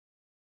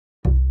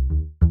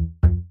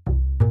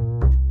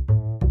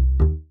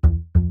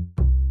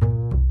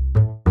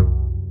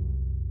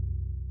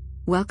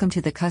Welcome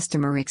to the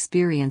Customer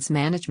Experience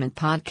Management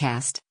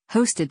Podcast,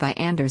 hosted by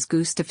Anders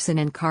Gustafsson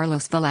and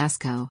Carlos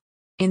Velasco.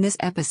 In this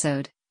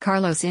episode,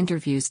 Carlos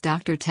interviews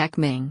Dr. Tech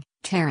Ming,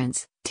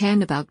 Terence,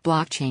 Tan about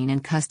blockchain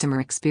and customer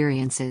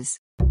experiences.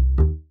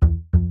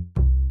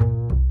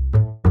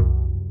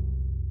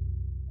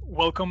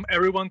 Welcome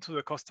everyone to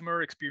the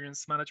Customer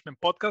Experience Management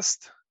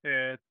Podcast.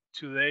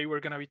 Today we're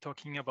going to be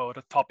talking about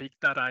a topic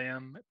that I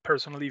am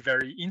personally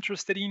very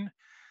interested in,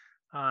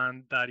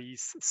 and that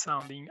is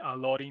sounding a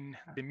lot in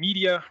the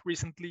media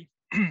recently.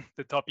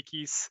 The topic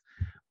is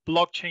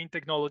blockchain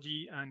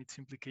technology and its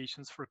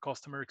implications for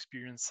customer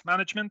experience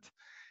management.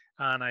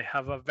 And I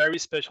have a very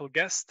special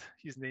guest.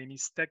 His name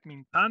is Tech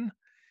Ming Tan.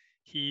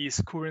 He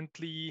is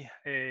currently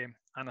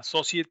an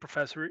associate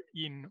professor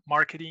in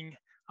marketing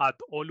at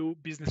Oulu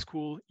Business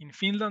School in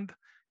Finland.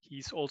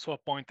 He's also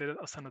appointed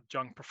as an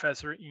adjunct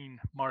professor in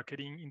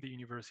marketing in the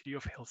University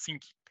of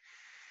Helsinki.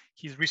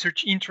 His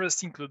research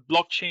interests include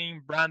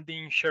blockchain,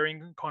 branding,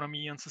 sharing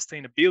economy, and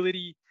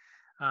sustainability.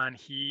 And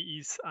he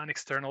is an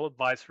external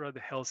advisor at the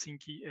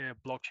Helsinki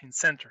Blockchain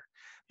Center.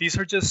 These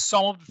are just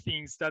some of the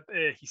things that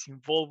he's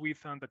involved with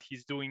and that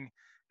he's doing.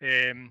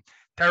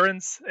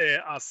 Terence,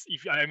 as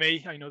if I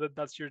may, I know that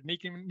that's your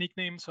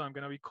nickname, so I'm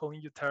going to be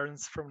calling you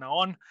Terence from now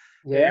on.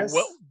 Yes.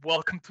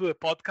 Welcome to the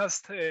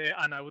podcast,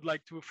 and I would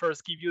like to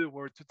first give you the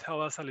word to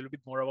tell us a little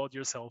bit more about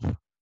yourself.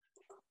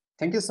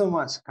 Thank you so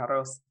much,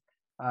 Carlos.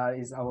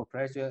 It's our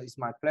pleasure. It's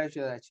my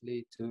pleasure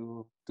actually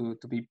to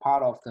be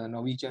part of the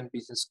Norwegian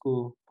Business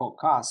School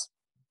podcast.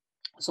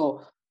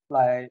 So,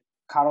 like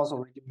Carlos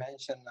already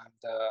mentioned, I'm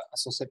the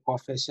associate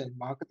professor in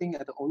marketing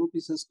at the Oulu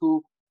Business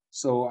School.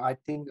 So I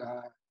think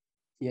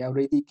he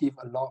already gave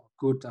a lot of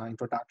good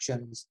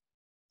introductions.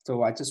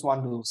 So I just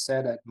want to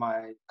say that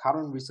my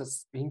current research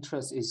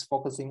interest is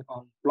focusing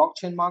on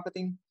blockchain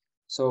marketing.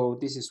 So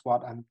this is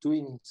what I'm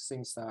doing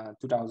since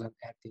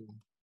 2018.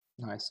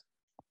 Nice.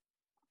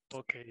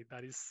 Okay,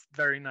 that is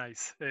very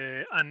nice.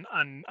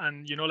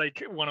 And you know,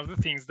 like one of the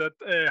things that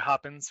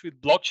happens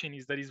with blockchain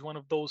is that it's one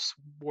of those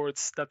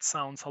words that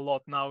sounds a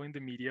lot now in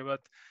the media,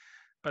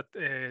 but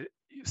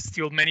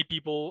still many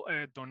people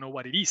don't know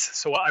what it is.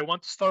 So I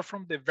want to start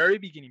from the very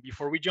beginning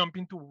before we jump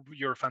into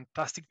your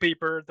fantastic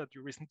paper that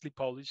you recently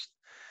published,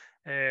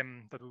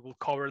 that we will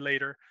cover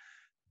later.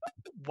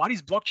 What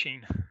is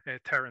blockchain,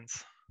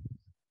 Terence?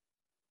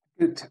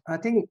 Good. I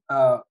think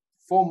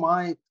for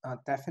my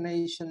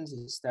definitions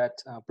is that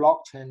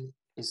blockchain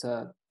is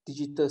a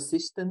digital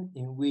system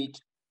in which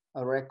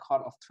a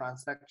record of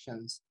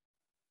transactions.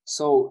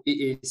 So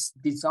it is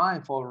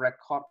designed for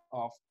record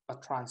of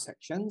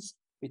transactions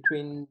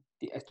between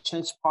the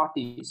exchange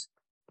parties.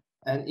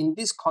 And in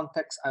this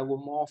context, I will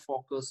more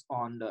focus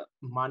on the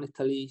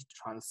monetary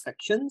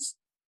transactions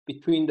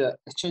between the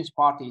exchange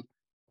party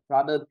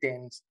rather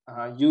than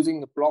using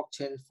the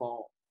blockchain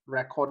for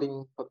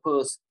recording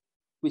purpose,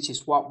 which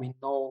is what we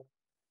know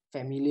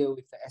familiar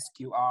with the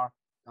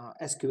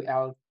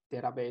SQL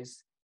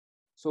database.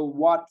 So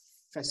what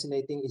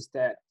fascinating is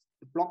that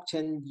the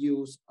blockchain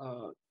use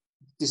a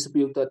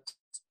distributed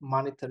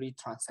monetary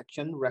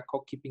transaction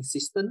record keeping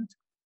system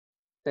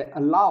that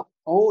allow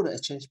all the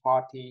exchange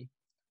party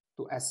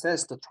to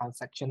access the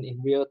transaction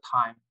in real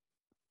time.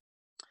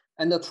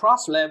 And the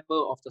trust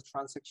level of the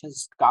transactions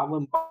is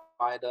governed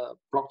by the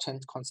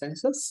blockchain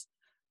consensus.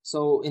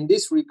 So in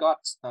this regard,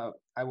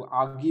 I will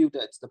argue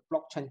that the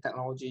blockchain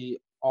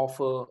technology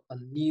offer a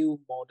new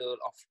model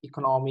of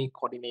economic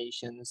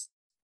coordinations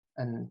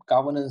and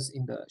governance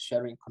in the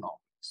sharing economy.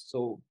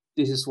 So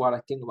this is what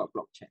I think about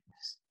blockchain.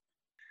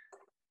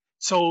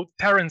 So,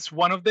 Terence,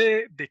 one of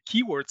the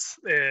keywords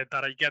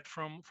that I get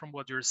from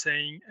what you're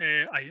saying,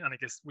 I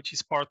guess which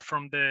is part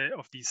from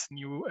of this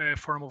new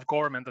form of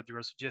government that you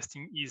are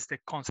suggesting, is the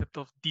concept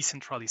of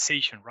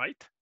decentralization,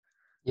 right?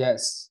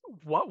 Yes.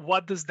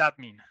 What does that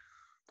mean?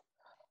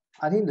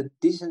 I think the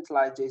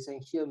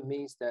decentralization here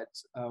means that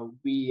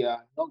we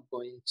are not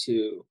going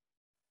to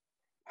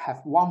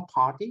have one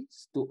party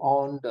to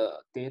own the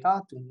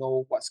data to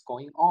know what's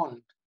going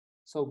on.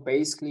 So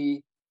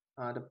basically,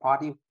 the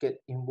party get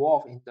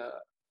involved in the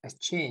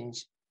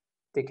exchange,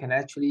 they can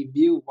actually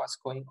view what's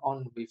going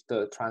on with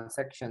the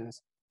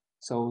transactions.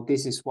 So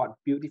this is what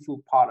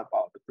beautiful part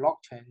about the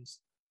blockchains,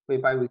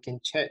 whereby we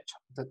can check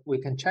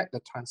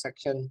the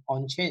transaction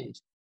on chain.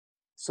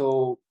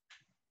 So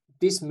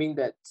this means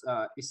that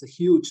it's a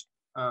huge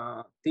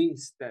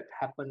things that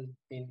happen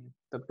in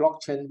the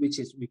blockchain, which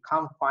is we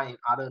can't find in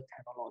other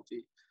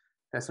technology.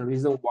 That's the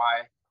reason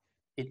why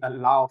it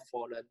allows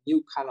for the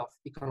new kind of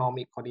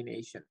economic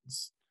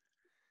coordinations.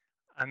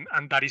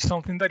 And that is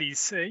something that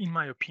is, in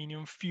my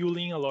opinion,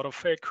 fueling a lot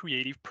of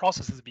creative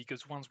processes,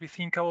 because once we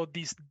think about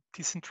this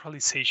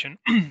decentralization,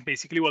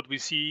 basically what we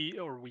see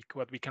or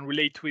what we can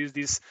relate to is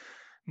this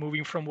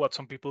moving from what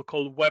some people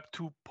call Web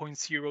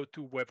 2.0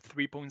 to Web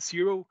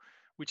 3.0,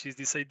 which is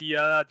this idea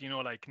that, you know,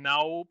 like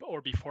now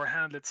or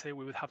beforehand, let's say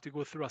we would have to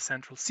go through a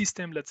central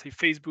system, let's say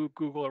Facebook,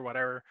 Google, or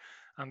whatever,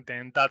 and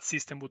then that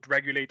system would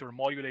regulate or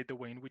modulate the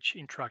way in which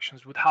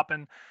interactions would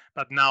happen.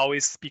 But now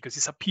is because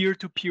it's a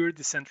peer-to-peer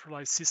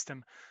decentralized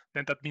system,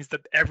 then that means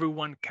that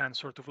everyone can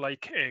sort of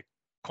like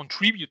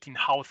contribute in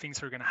how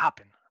things are going to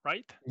happen,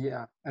 right?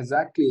 Yeah,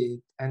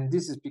 exactly. And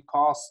this is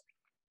because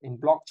in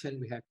blockchain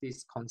we have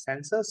these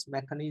consensus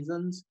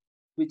mechanisms,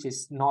 which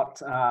is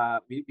not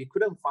we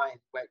couldn't find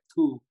Web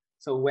 2.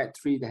 So Web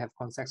 3 they have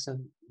consensus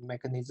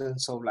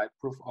mechanisms, so like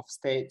proof of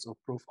stakes or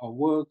proof of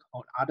work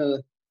or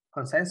other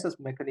consensus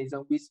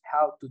mechanism which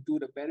help to do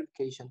the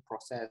verification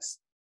process.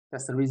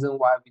 That's the reason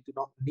why we do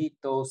not need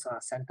those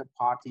center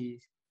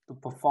parties to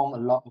perform a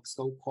lot of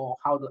so-called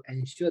how to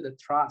ensure the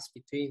trust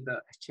between the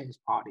exchange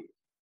parties.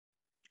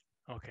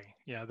 Okay,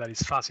 yeah, that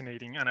is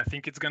fascinating, and I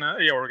think it's gonna,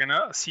 yeah, we're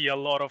gonna see a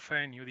lot of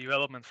new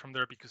development from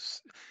there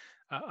because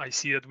I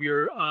see that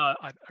we're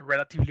at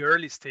relatively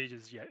early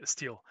stages yet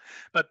still.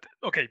 But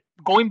okay,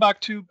 going back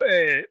to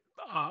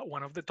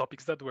one of the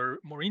topics that we're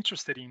more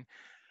interested in,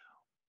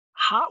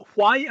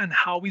 why and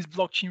how is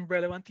blockchain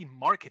relevant in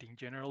marketing,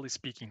 generally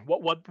speaking?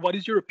 What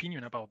is your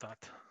opinion about that?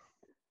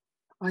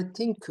 I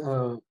think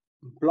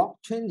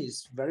blockchain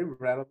is very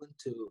relevant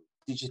to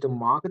digital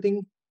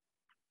marketing,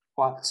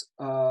 but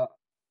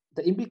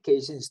the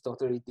implication is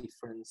totally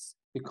different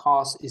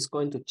because it's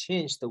going to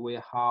change the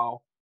way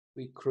how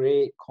we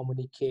create,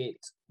 communicate,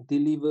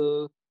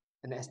 deliver,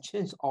 and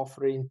exchange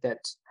offering that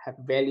have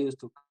values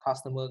to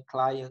customer,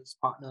 clients,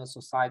 partners,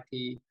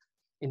 society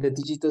in the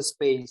digital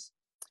space.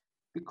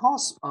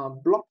 Because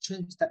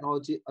blockchain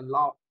technology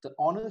allow the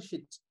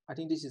ownership, I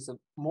think this is the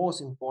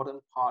most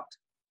important part,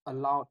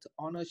 allow the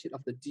ownership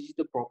of the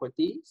digital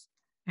properties.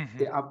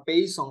 They are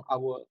based on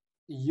our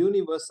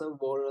universal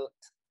wallet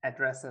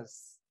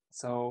addresses.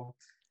 So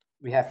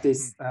we have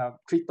this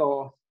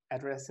crypto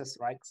addresses,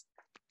 right?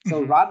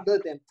 So rather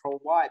than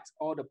provide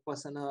all the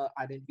personal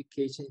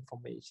identification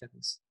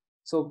informations.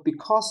 So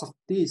because of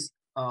this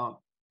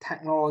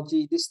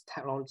this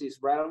technology is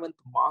relevant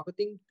to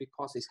marketing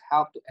because it's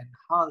helped to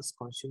enhance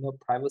consumer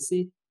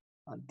privacy,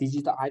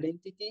 digital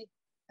identity,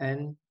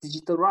 and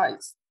digital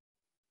rights.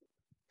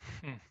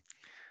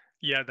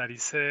 Yeah, that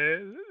is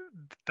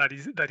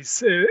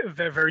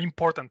very, very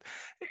important.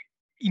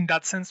 In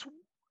that sense,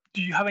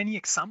 do you have any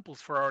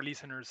examples for our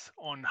listeners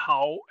on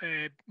how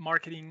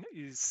marketing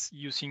is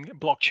using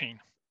blockchain?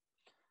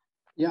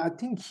 Yeah, I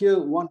think here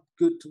one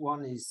good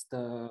one is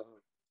the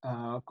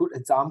good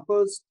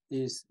examples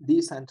is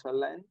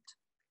Decentraland.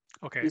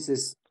 Okay. This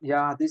is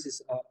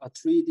a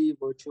 3D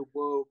virtual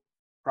world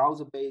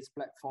browser-based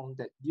platform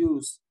that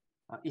use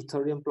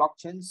Ethereum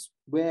blockchains,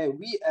 where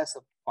we as a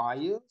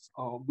buyers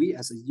or we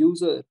as a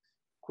user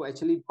could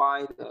actually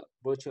buy the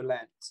virtual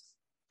lands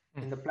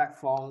in the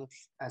platform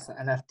as an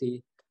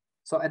NFT.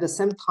 So at the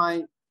same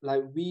time,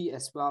 like we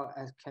as well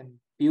as can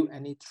build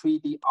any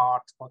 3D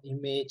art or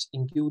image,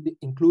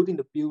 including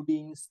the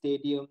buildings,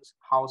 stadiums,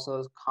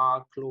 houses,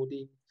 car,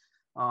 clothing,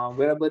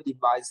 wearable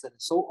devices, and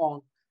so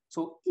on.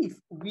 So if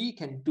we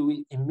can do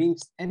it, it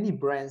means any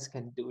brands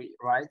can do it,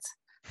 right?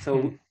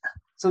 So,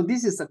 so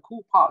this is a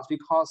cool part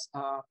because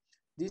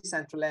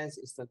Decentraland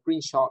is the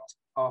screenshot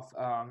of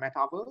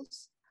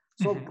Metaverse.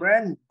 So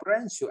brand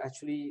should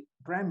actually,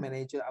 brand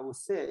manager, I would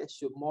say,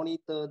 should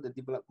monitor the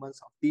developments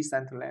of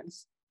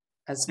Decentraland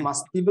as much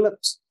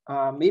develops.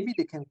 Maybe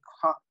they can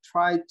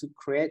try to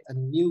create a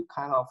new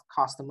kind of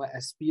customer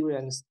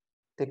experience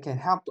that can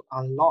help to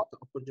unlock the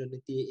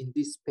opportunity in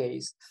this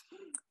space.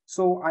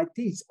 So I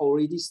think it's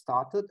already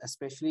started,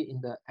 especially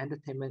in the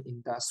entertainment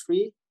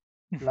industry,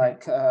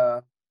 like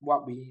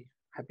what we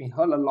have been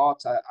heard a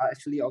lot. I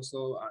actually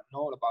also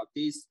know about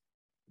this,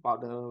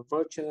 about the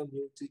virtual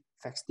music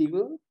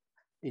festival.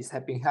 It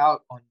has been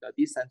held on the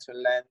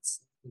Decentraland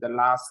in the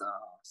last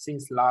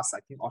since last I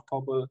think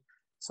October.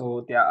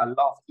 So there are a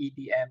lot of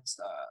EDMs,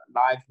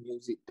 live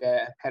music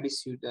there. Paris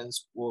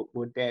students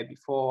were there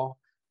before,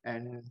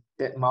 and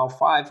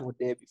deadmau5 were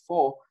there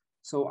before.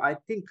 So I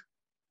think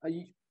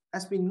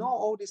as we know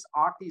all these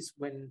artists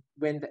when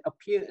they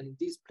appear in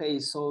this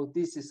place, so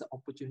this is an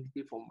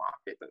opportunity for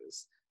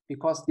marketers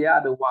because they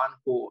are the one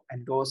who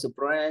endorse the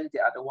brand, they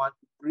are the one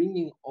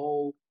bringing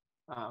all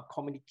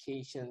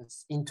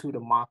communications into the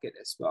market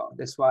as well.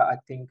 That's why I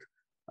think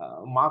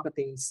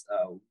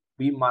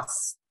we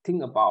must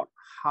think about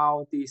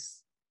how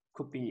this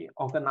could be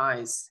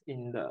organized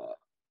in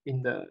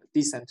the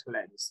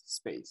decentralized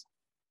space.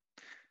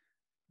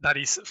 That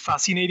is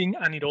fascinating,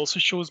 and it also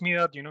shows me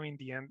that, in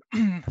the end,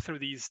 through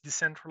these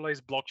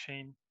decentralized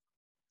blockchain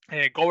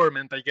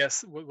government, I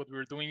guess what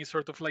we're doing is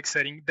sort of like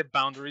setting the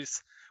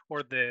boundaries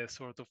or the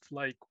sort of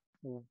like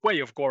way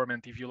of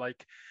government, if you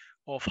like,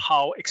 of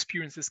how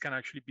experiences can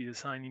actually be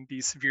designed in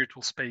these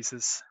virtual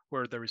spaces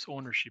where there is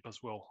ownership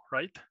as well,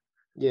 right?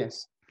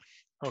 Yes.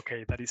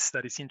 Okay, that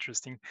is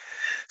interesting.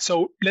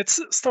 So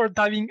let's start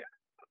diving.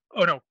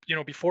 Oh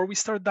no, before we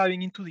start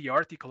diving into the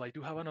article, I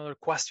do have another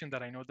question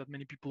that I know that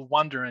many people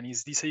wonder, and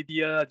is this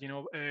idea that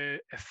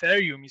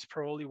Ethereum is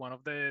probably one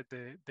of the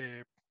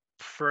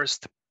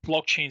first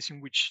blockchains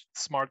in which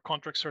smart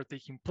contracts are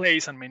taking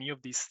place, and many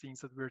of these things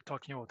that we're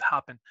talking about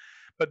happen.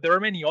 But there are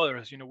many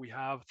others. We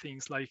have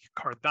things like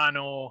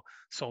Cardano,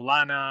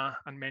 Solana,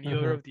 and many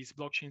other of these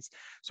blockchains.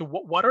 So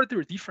what are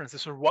their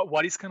differences, or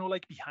what is kind of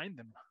like behind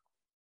them?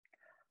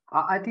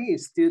 I think it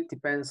still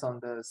depends on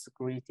the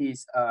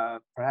securities.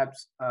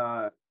 Perhaps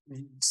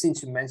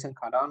since you mentioned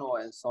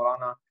Cardano and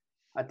Solana,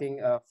 I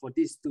think for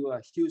these two, a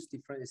huge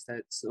difference is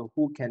that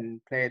who can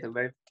play the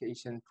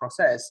verification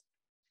process.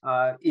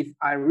 If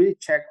I really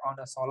check on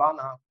the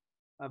Solana,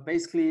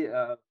 basically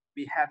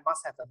we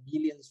must have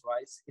millions,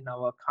 right, in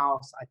our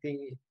accounts. I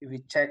think if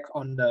we check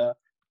on the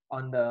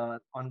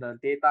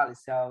data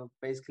itself,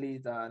 basically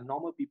the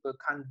normal people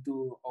can't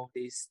do all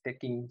these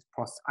staking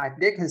process.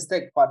 They can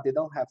stake, but they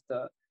don't have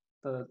the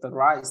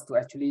rights to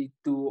actually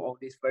do all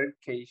this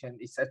verification.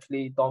 It's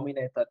actually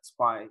dominated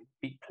by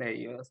big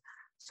players.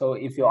 So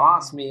if you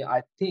ask me,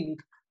 I think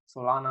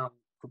Solana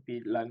could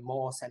be like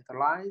more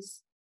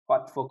centralized,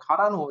 but for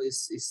Cardano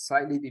it's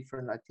slightly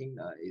different. I think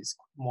it's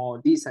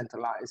more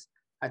decentralized.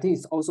 I think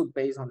it's also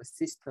based on the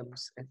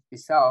systems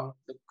itself,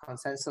 the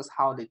consensus,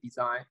 how they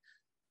design.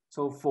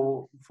 So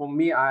for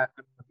me, I'm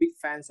a big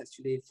fan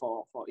actually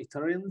for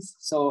Ethereum.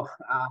 So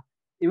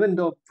even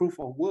though proof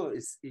of work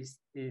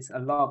is a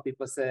lot of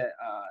people say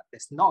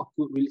it's not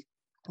good,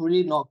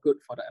 really not good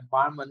for the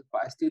environment,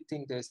 but I still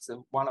think there's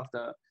one of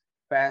the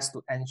best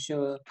to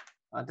ensure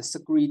the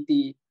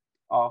security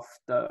of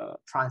the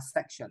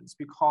transactions,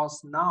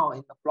 because now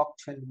in the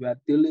blockchain we are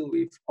dealing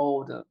with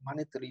all the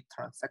monetary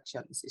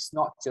transactions. It's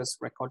not just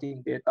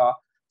recording data,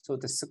 so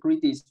the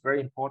security is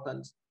very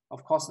important.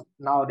 Of course,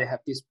 now they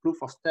have this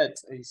proof of stake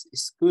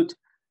is good,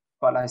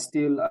 but I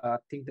still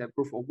think that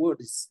proof of work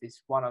is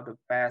one of the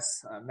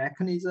best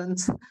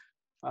mechanisms.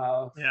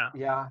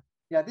 Yeah.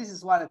 This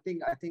is what I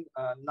think. I think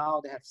now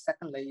they have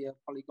second layer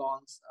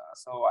polygons,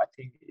 so I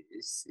think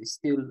it's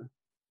still,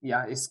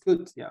 it's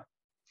good. Yeah.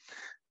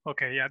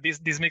 Okay, yeah,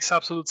 this makes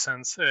absolute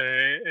sense.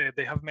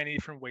 They have many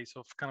different ways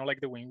of kind of like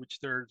the way in which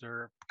their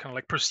kind of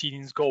like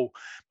proceedings go.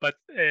 But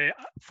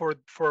for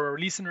our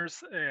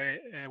listeners,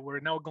 we're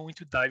now going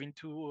to dive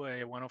into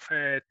one of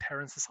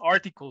Terence's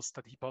articles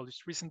that he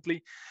published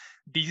recently.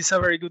 This is a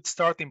very good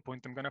starting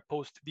point. I'm going to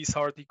post this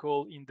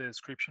article in the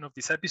description of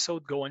this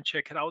episode. Go and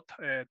check it out.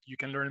 You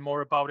can learn more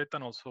about it,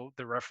 and also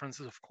the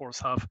references, of course,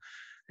 have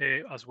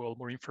as well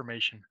more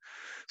information.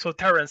 So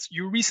Terence,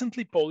 you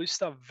recently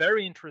published a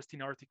very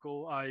interesting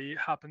article. I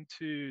happened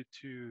to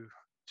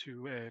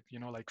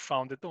like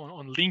found it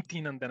on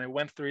LinkedIn, and then I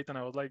went through it and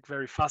I was like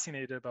very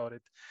fascinated about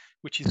it,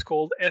 which is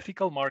called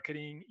Ethical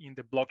Marketing in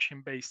the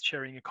Blockchain-Based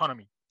Sharing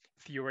Economy: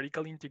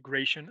 Theoretical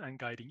Integration and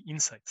Guiding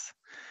Insights.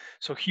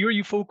 So here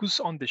you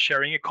focus on the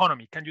sharing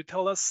economy. Can you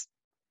tell us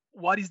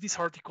what is this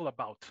article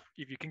about?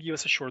 If you can give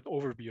us a short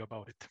overview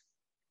about it.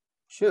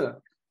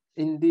 Sure.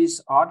 In this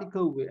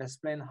article, we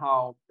explain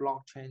how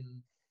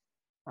blockchain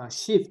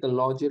shift the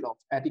logic of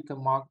ethical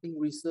marketing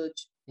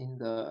research in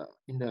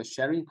the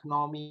sharing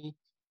economy.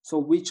 So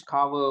which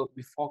cover,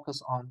 we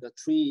focus on the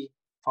three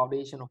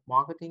foundation of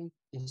marketing: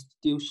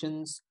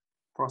 institutions,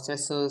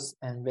 processes,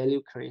 and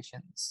value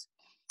creations.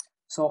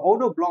 So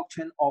although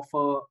blockchain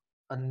offer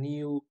a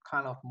new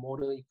kind of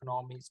model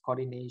economics,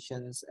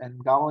 coordinations,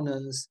 and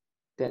governance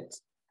that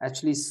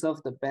actually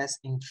serve the best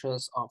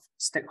interests of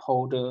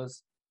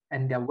stakeholders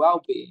and their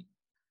well-being,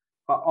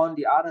 but on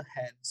the other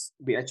hand,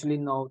 we actually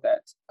know that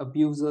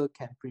abuser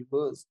can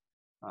perverse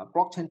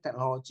blockchain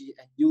technology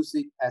and use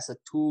it as a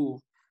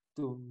tool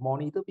to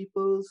monitor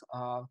people,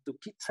 to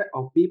keep track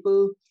of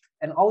people,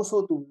 and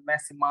also to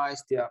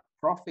maximize their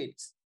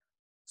profits.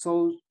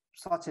 So,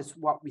 such as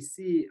what we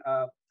see,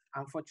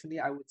 unfortunately,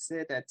 I would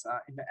say that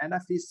in the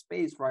NFT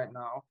space right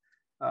now,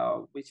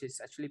 which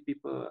is actually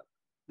people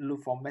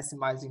look for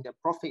maximizing their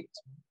profit.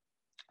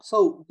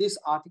 So this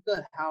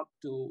article helped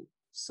to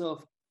serve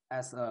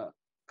as a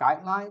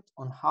guideline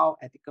on how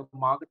ethical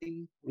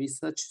marketing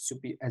research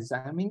should be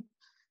examined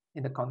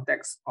in the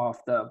context of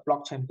the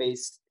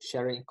blockchain-based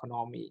sharing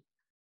economy.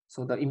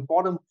 So the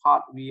important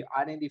part, we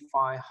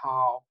identify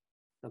how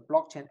the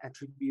blockchain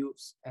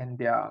attributes and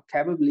their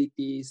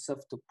capabilities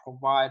serve to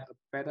provide a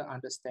better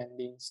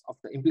understanding of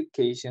the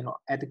implication of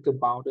ethical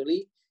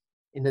boundary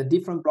in the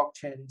different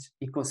blockchain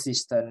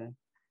ecosystem,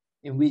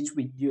 in which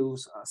we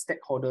use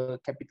stakeholder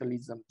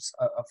capitalism,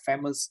 a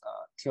famous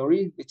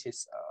theory, which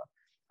is,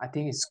 I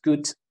think it's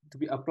good to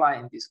be applied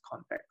in this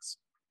context.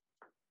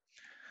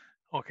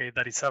 Okay,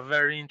 that is a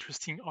very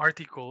interesting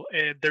article.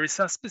 There is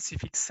a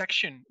specific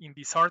section in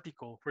this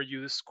article where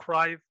you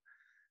describe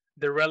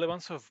the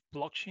relevance of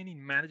blockchain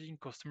in managing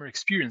customer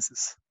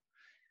experiences.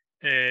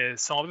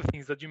 Some of the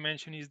things that you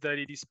mentioned is that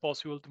it is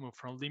possible to move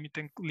from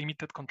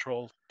limited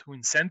control to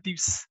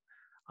incentives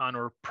and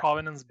or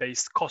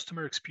provenance-based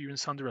customer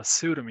experience under a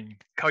pseudonym.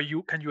 Can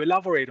you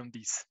elaborate on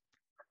this?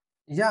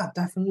 Yeah,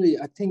 definitely.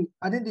 I think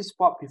this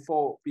part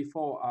before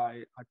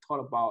I thought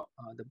about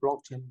the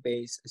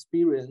blockchain-based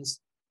experience.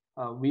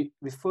 We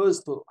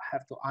first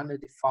have to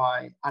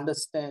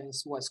understand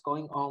what's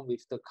going on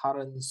with the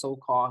current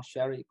so-called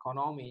sharing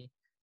economy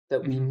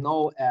that we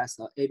know as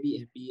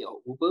Airbnb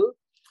or Uber.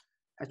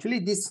 Actually,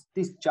 this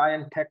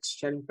giant text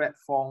sharing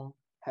platform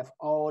have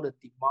all the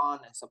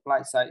demand and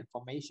supply side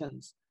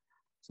informations.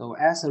 So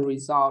as a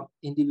result,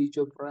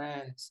 individual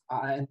brands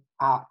are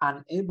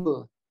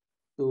unable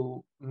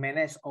to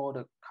manage all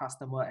the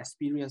customer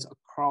experience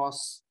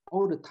across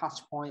all the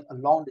touch points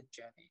along the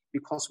journey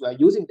because we are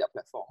using their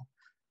platform.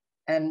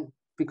 And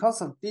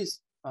because of this,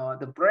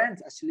 the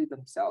brands actually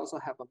themselves also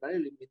have a very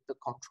limited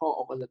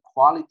control over the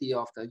quality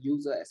of the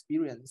user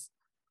experience.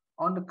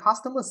 On the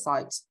customer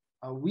side,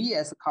 we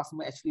as a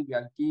customer actually we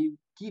are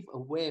give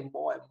away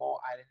more and more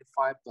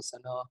identified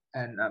personal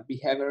and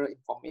behavioral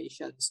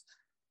informations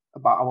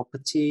about our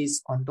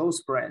purchase on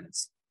those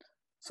brands.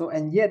 So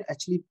and yet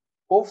actually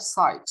both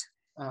sides,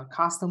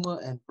 customer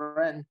and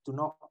brand, do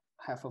not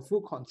have a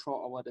full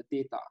control over the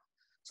data.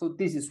 So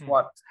this is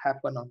what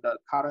happened on the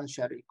current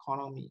sharing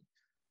economy.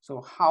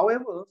 So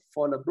however,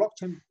 for the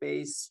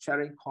blockchain-based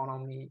sharing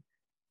economy,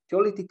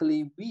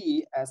 theoretically,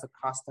 we as a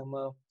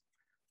customer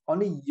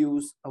only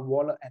use a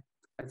wallet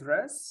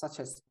address such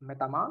as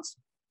MetaMask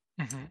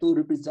to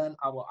represent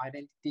our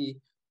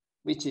identity,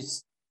 which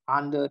is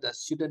under the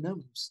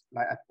pseudonyms,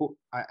 like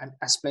I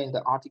explained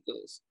the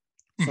articles.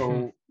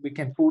 So we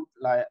can put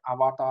like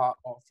avatar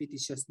or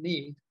fictitious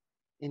name.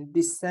 In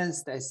this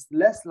sense, there's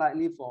less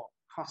likely for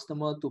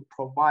customer to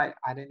provide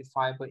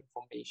identifiable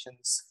information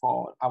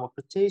for our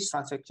purchase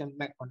transaction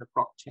made on the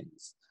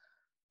blockchains.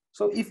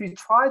 So if we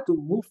try to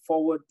move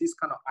forward this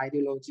kind of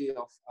ideology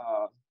of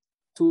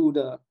to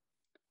the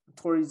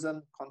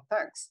tourism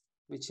context,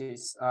 which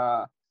is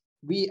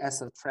we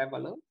as a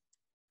traveler,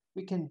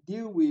 we can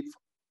deal with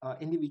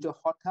individual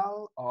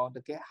hotel or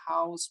the guest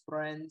house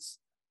brands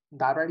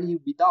directly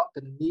without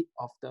the need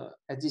of the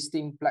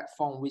existing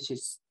platform, which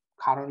is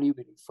currently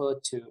we refer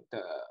to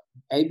the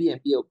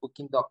Airbnb or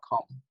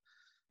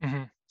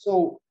Booking.com.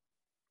 So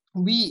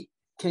we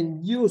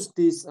can use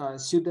these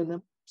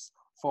pseudonyms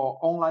for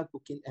online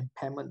booking and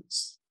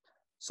payments.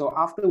 So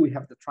after we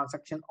have the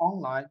transaction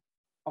online,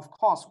 of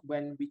course,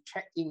 when we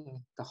check in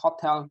the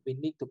hotel, we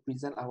need to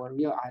present our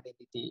real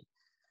identity.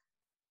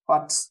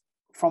 But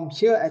from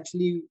here,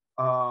 actually,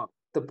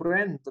 the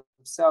brand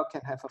themselves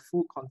can have a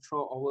full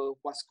control over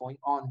what's going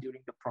on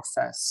during the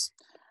process.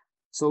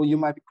 So you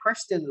might be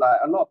questioned, like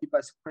a lot of people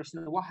ask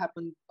question, what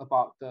happened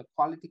about the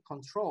quality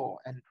control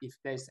and if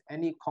there's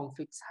any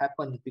conflicts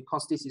happen,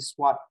 because this is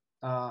what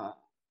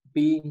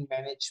being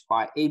managed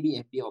by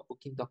Airbnb or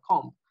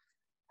Booking.com.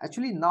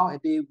 Actually,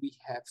 nowadays we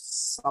have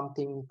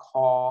something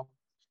called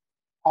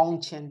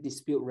on-chain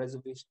dispute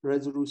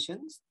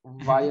resolutions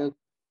via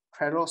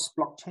Kreros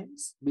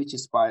blockchains, which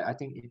is by, I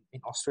think,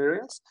 in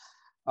Australia.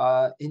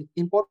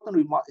 Important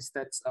remark is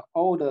that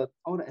all the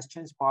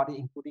exchange party,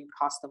 including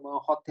customer,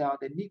 hotel,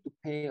 they need to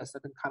pay a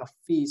certain kind of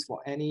fees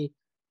for any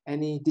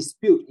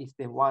dispute if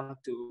they want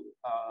to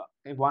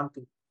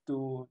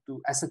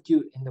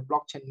execute in the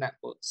blockchain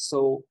network.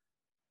 So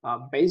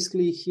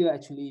basically, here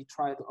actually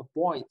try to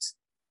avoid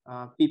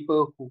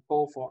people who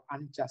go for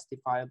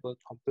unjustifiable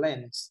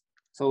complaints.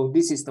 So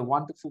this is the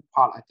wonderful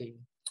part, I think.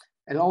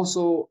 And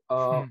also,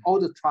 all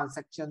the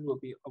transactions will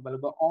be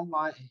available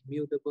online and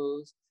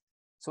immutable.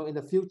 So in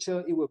the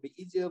future, it will be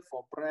easier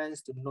for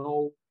brands to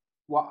know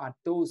what are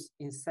those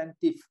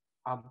incentives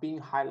are being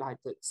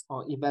highlighted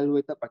or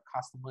evaluated by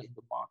customer in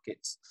the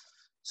markets.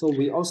 So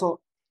we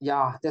also,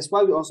 that's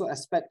why we also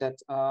expect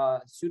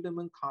that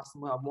pseudonym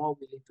customers are more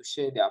willing to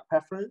share their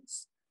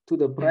preference to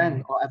the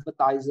brand or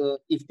advertiser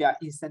if they are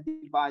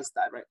incentivized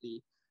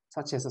directly,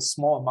 such as a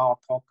small amount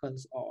of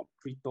tokens or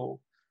crypto.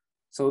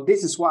 So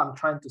this is what I'm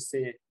trying to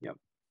say. Yeah.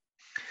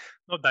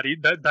 No,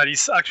 that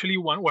is actually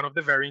one of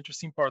the very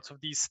interesting parts of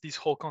this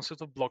whole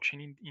concept of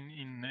blockchain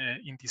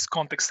in this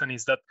context, and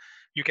is that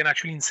you can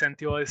actually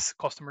incentivize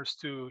customers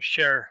to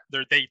share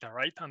their data,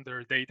 right? And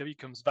their data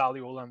becomes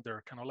valuable, and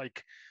they're kind of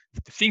like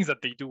the things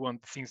that they do and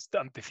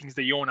the things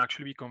they own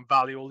actually become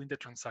valuable in the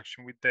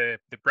transaction with the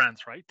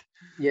brands, right?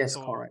 Yes,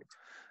 so, correct.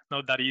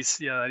 No, that is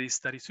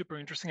super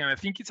interesting, and I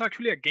think it's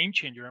actually a game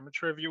changer. I'm not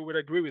sure if you would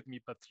agree with me,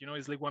 but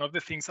it's like one of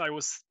the things I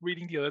was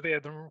reading the other day. I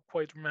don't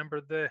quite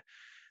remember the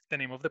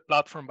name of the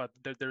platform, but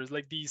there's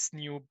like this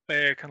new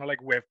kind of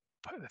like Web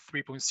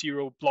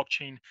 3.0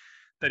 blockchain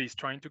that is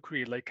trying to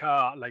create like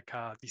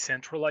a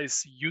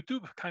decentralized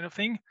YouTube kind of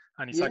thing,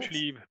 and it's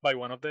actually by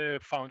one of the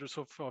founders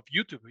of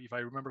YouTube, if I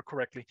remember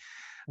correctly.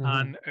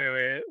 And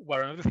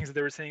one of the things that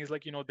they were saying is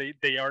like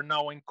they are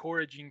now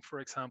encouraging, for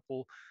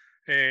example,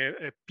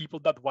 people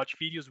that watch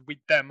videos with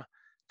them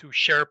to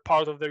share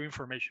part of their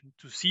information,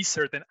 to see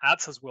certain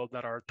ads as well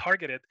that are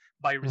targeted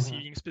by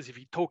receiving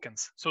specific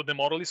tokens. So the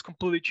model is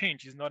completely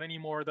changed. It's not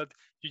anymore that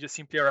you just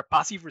simply are a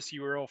passive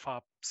receiver of a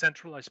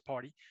centralized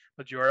party,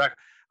 but you are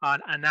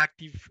an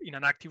active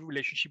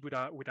relationship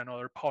with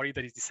another party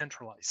that is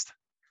decentralized.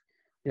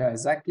 Yeah,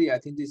 exactly. I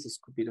think this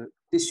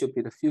should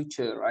be the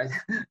future, right?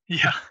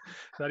 Yeah,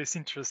 that is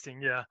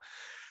interesting. Yeah.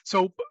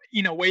 So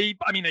in a way,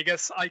 I mean, I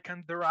guess I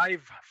can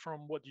derive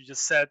from what you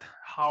just said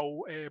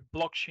how a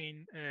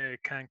blockchain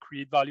can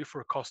create value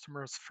for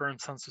customers,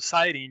 firms, and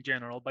society in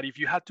general. But if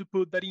you had to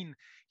put that in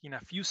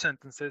a few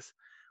sentences,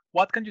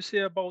 what can you say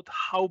about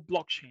how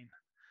blockchain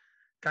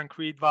can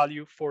create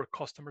value for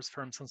customers,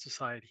 firms, and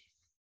society?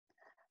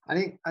 I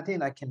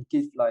think I can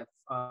give like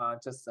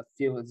just a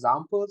few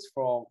examples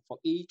for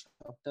each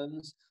of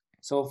them.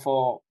 So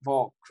for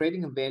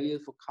creating a value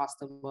for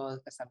customers,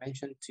 as I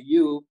mentioned to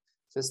you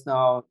just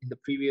now in the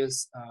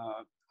previous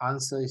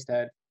answer, is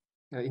that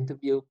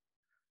interview,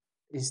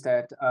 is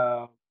that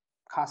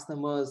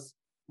customers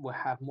will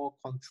have more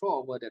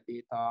control over their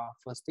data,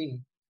 first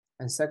thing,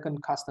 and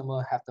second,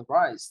 customer have the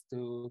rights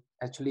to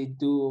actually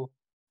to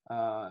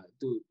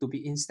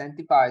be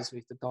incentivized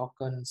with the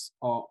tokens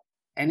or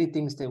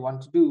anything they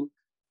want to do.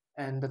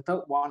 And the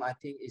third one, I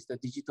think, is the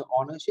digital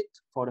ownership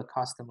for the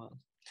customer.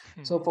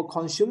 So for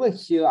consumer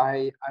here,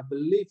 I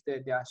believe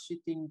that they are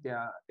shifting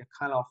their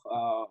kind of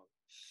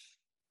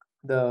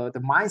the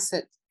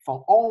mindset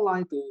from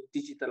online to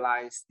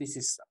digitalize. This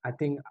is, I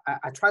think,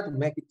 I try to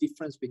make a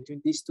difference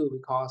between these two,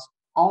 because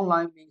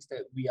online means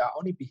that we are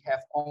only behave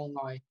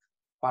online,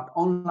 but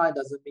online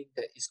doesn't mean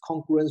that it's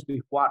congruence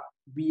with what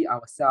we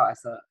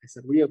ourselves as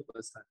a real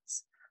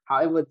persons.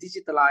 However,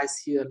 digitalize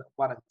here,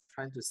 what I'm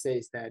trying to say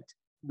is that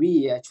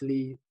we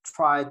actually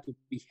try to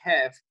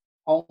behave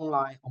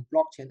online on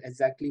blockchain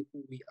exactly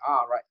who we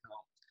are right now.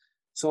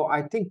 So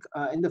I think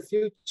in the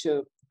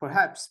future,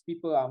 perhaps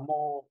people are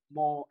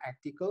more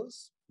ethical,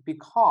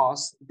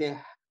 because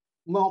they're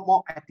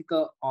more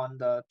ethical on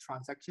the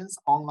transactions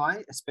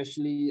online,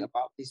 especially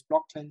about these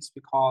blockchains,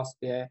 because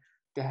they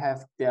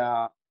have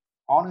their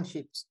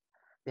ownerships,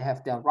 they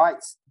have their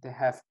rights, they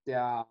have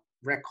their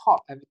record,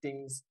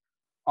 everything's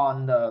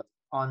on the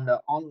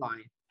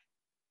online.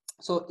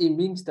 So it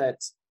means that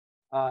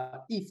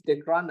if they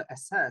grant the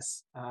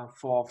access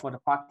for the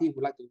party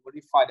who like to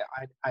verify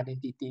their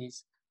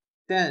identities,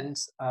 then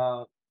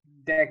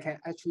they can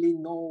actually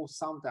know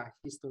some of the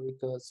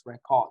historical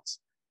records.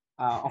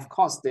 Of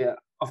course,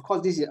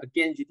 this is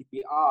again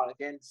GDPR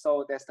again.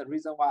 So that's the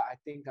reason why I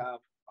think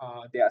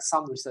there are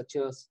some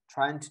researchers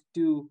trying to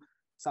do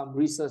some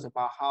research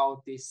about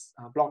how these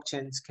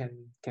blockchains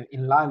can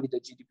in line with the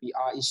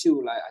GDPR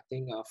issue. Like I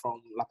think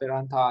from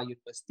Lappeenranta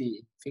University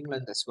in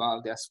Finland as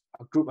well, there's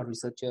a group of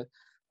researchers.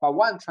 But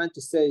what I'm trying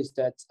to say is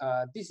that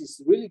this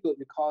is really good,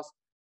 because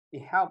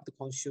it helps the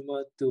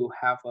consumer to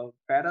have a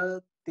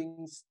better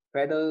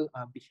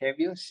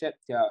behavior, shape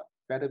their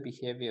better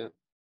behavior.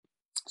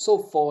 So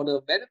for the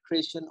value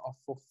creation of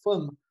for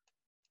firm,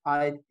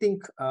 I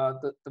think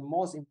the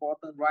most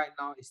important right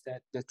now is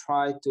that they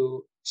try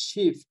to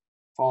shift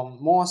from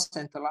more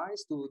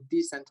centralized to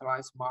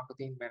decentralized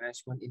marketing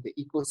management in the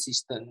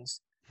ecosystems.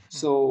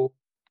 So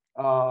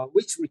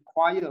which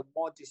require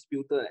more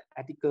distributed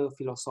ethical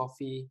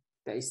philosophy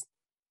that is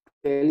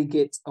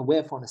delegates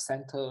away from the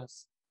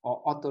centers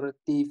or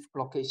authoritative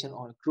location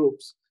or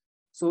groups.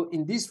 So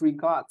in these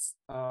regards,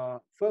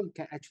 firm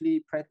can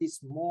actually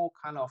practice more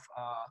kind of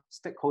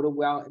stakeholder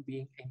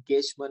well-being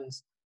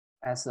engagements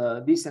as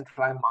a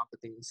decentralized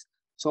marketing.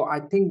 So I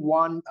think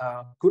one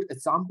good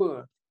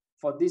example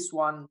for this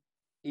one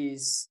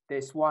is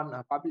there's one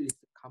public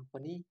listed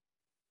company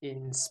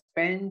in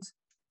Spain.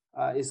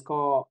 It's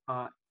called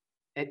Acciona,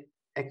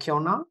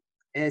 ACCIONA.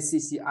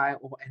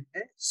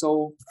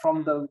 So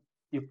from the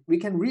we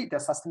can read the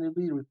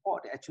sustainability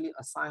report. They actually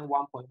assigned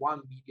 1.1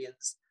 million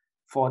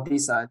for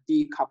this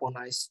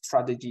decarbonized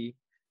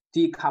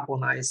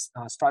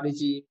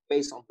strategy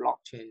based on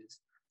blockchains.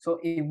 So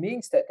it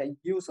means that they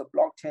use a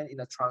blockchain in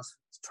a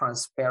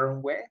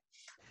transparent way.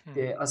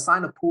 They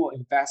assign a pool of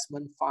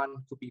investment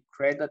fund to be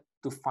created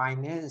to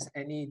finance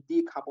any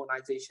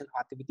decarbonization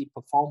activity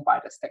performed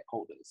by the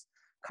stakeholders.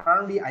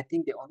 Currently, I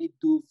think they only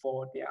do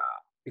for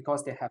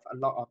because they have a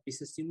lot of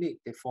business unit,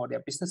 for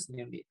their business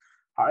unit.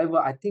 However,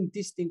 I think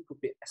this thing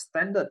could be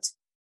extended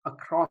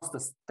across the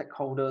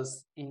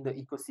stakeholders in the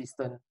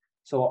ecosystem,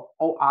 so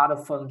all other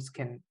firms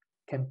can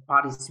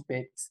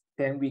participate.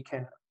 Then we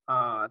can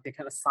they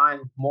can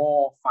assign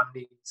more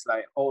fundings,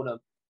 like all the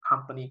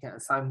company can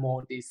assign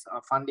more this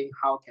funding,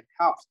 how can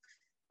help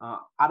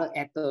other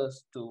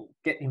actors to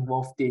get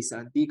involved this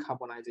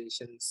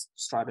decarbonization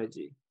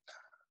strategy.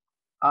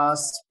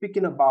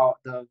 Speaking about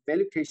the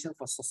value creation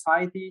for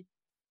society,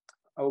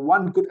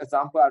 one good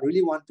example I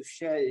really want to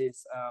share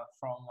is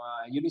from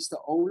University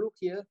of Oulu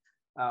here.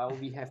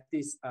 We have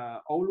this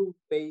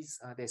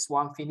Oulu-based, there's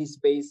one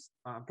Finnish-based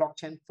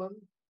blockchain firm.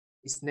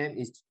 Its name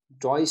is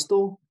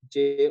Joisto,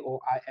 Joisto.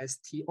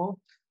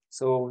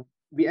 So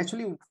we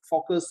actually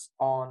focus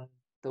on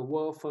the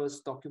world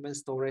first document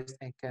storage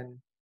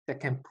that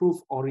can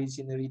prove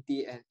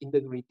originality and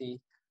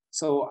integrity.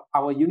 So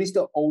our University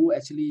of Oulu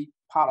actually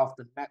part of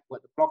the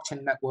network, the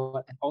blockchain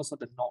network, and also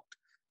the node.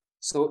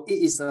 So it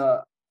is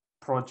a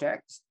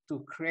project to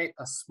create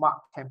a smart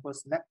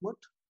campus network,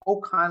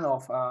 all kind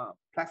of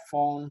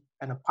platform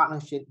and a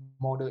partnership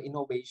model,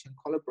 innovation,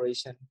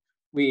 collaboration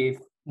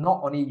with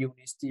not only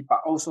university, but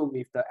also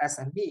with the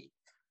SME.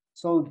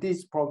 So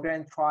this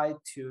program tried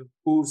to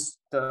boost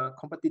the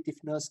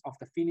competitiveness of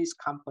the Finnish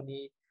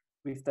company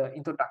with the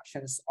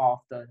introductions of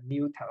the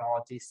new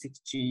technology,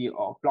 6G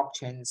or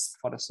blockchains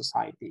for the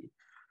society.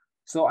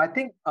 So I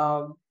think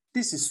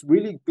this is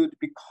really good,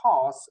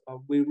 because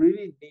we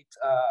really need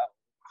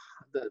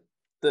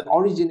the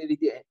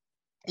originality and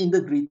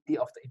integrity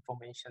of the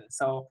information.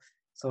 So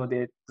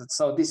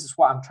this is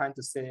what I'm trying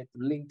to say, to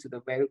link to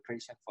the value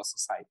creation for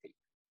society.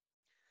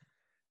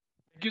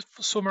 Thank you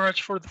so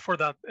much for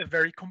that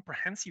very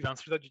comprehensive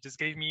answer that you just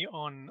gave me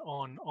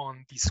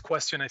on this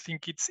question. I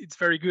think it's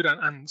very good,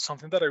 and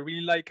something that I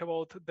really like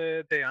about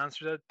the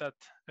answer that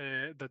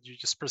you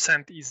just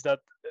present is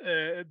that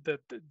that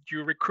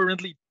you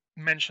recurrently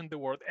mentioned the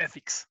word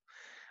ethics.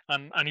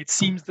 And it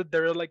seems that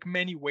there are like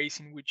many ways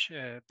in which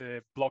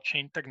the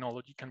blockchain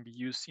technology can be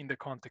used in the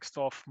context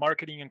of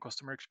marketing and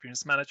customer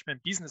experience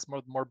management, business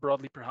more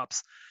broadly,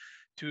 perhaps,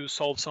 to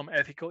solve some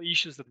ethical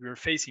issues that we are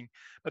facing.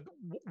 But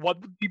what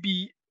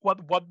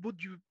would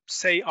you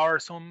say are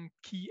some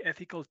key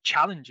ethical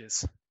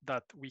challenges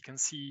that we can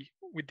see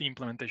with the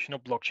implementation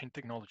of blockchain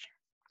technology?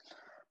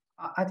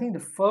 I think the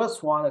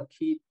first one, the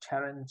key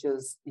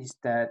challenges, is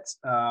that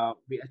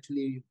we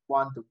actually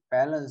want to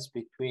balance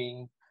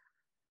between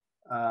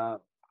are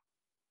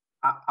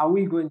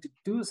we going to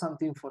do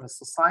something for the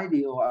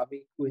society, or are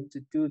we going to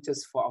do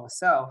just for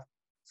ourselves?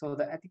 So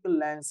the ethical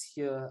lens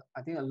here,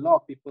 I think a lot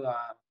of people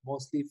are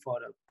mostly for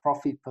the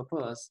profit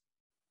purpose,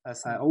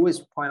 as I always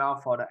point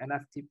out for the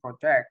NFT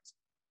project.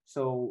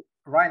 So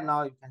right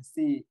now you can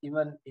see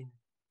even in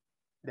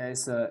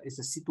it's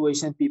a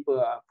situation people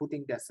are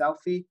putting their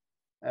selfie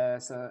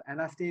as an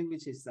NFT,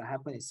 which is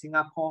happened in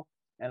Singapore.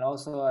 And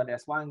also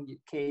there's one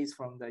case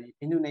from the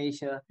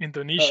Indonesia.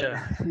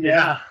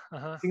 Yeah.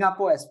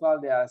 Singapore as well,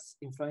 there's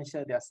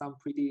influential, there are some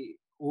pretty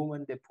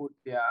women, they put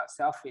their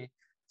selfie.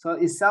 So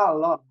it sells a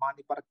lot of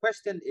money. But the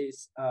question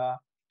is how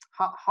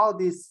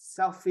this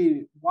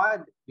selfie, why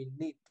we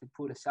need to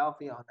put a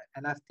selfie on the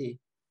NFT?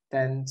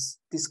 Then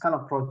this kind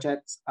of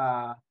projects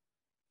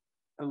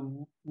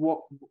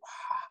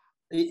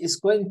it's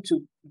going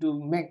to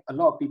make a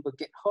lot of people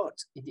get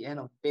hurt at the end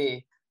of the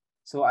day.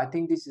 So I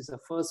think this is the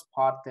first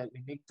part that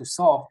we need to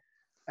solve.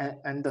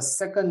 And the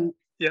second...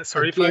 Yeah,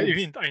 sorry if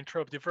I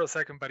interrupt you for a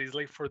second, but it's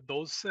like for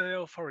those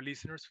of our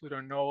listeners who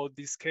don't know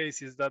this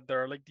case, is that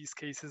there are like these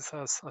cases,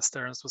 as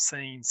Terence was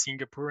saying, in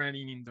Singapore and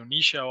in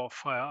Indonesia, of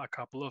a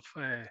couple of,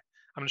 I'm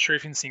not sure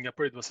if in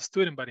Singapore it was a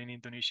student, but in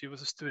Indonesia it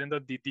was a student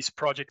that did this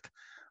project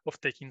of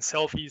taking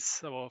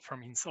selfies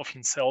of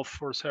himself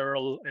for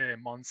several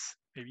months,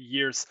 maybe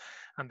years,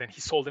 and then he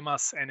sold them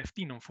as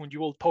NFT,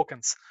 non-fungible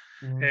tokens.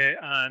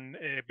 And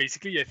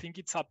basically, I think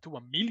it's up to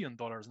 $1 million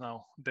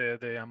now,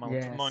 the amount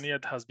of money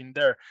that has been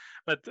there.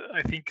 But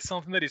I think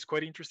something that is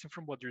quite interesting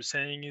from what you're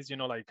saying is,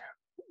 like,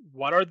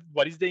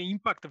 what is the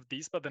impact of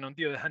this? But then on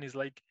the other hand, is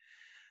like,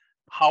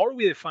 how are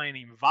we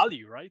defining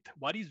value, right?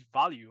 What is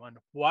value, and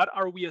what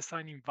are we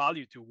assigning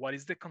value to? What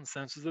is the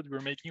consensus that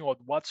we're making about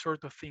what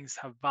sort of things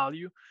have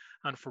value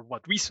and for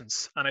what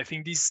reasons? And I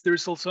think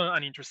there's also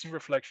an interesting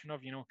reflection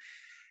of,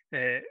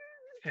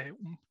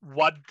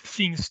 what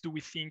things do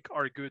we think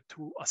are good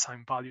to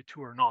assign value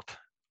to or not,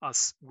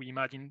 as we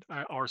imagine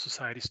our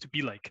societies to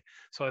be like.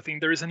 So I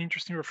think there is an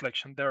interesting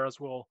reflection there as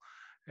well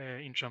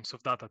in terms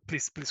of that.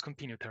 Please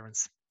continue,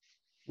 Terence.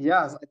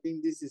 Yes, I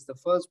think this is the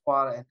first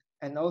part.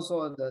 And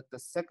also the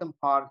second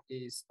part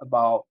is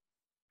about,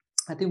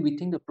 I think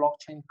within the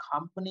blockchain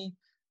company,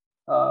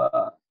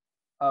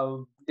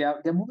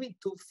 they're moving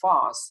too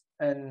fast.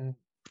 And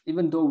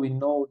even though we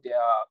know they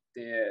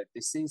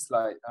seems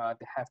like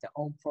they have their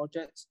own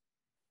projects,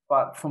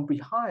 but from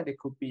behind it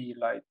could be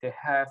like they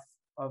have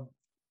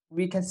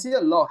we can see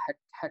a lot of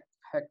hack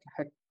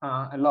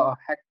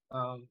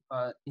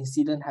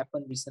incident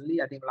happened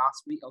recently, I think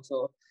last week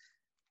also.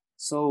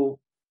 So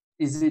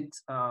is it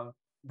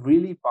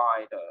really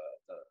by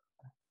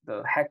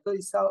the hacker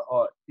itself,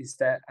 or is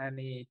there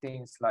any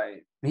things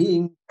like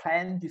being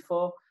planned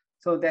before?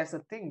 So there's a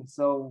thing.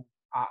 So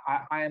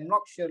I am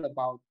not sure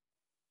about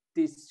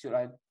this. Should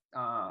I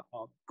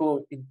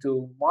go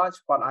into much?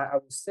 But I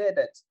would say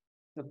that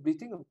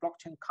within a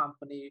blockchain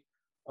company,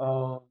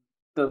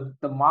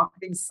 the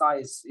marketing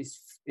side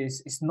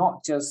is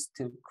not just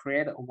to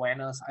create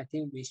awareness. I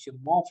think we should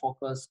more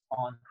focus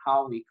on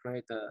how we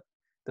create the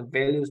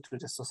values to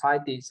the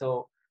society.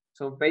 So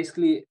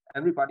basically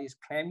everybody is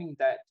claiming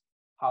that.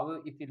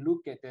 However, if you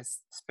look at this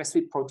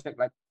specific project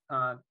like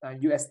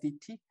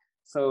USDT,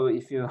 so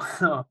if you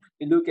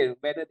you look at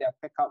whether they are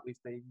back up with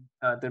the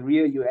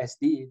real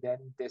USD,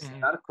 then there's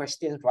another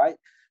question, right?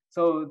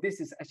 So this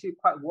is actually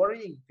quite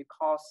worrying,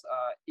 because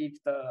if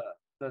the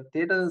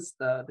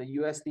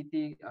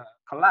USDT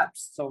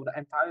collapse, so the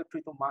entire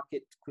crypto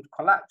market could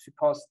collapse,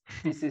 because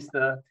this is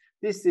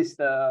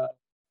the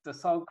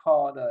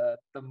so-called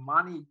the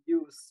money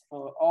used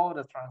for all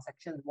the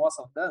transactions, most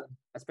of them,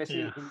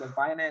 especially in the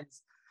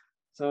Binance.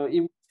 So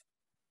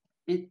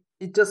it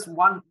just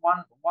one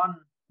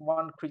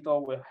crypto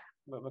will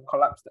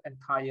collapse the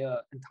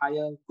entire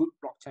good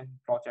blockchain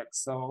project.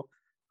 So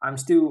I'm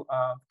still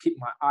keep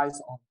my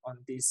eyes on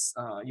this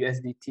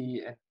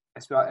USDT, and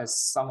as well as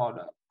some of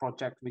the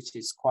project which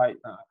is quite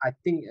I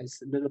think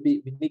it's a little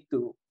bit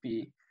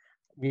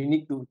we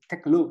need to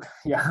take a look.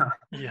 Yeah.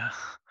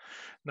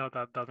 No,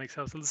 that makes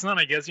sense. Listen,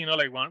 I guess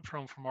like one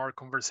from our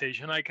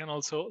conversation, I can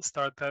also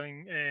start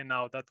telling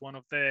now that one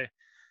of the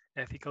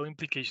ethical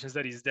implications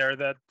that is there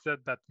that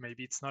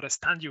maybe it's not as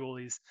tangible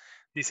is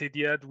this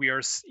idea that we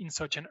are in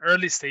such an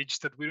early stage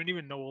that we don't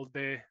even know all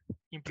the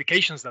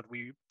implications that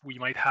we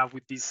might have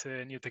with this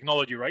new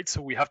technology, right?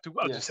 So we have to,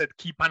 as you Yes. said,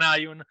 keep an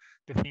eye on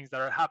the things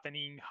that are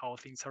happening, how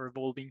things are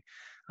evolving,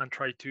 and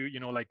try to,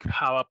 like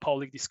have a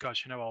public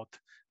discussion about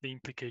the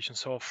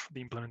implications of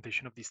the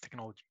implementation of this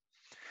technology.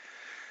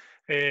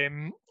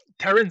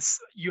 Terence,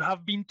 you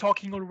have been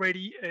talking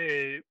already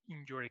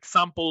in your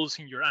examples,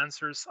 in your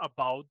answers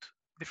about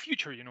the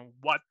future.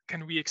 What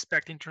can we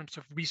expect in terms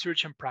of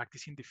research and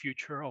practice in the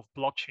future of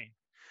blockchain?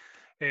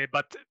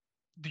 But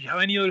do you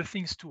have any other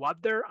things to add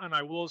there? And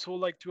I would also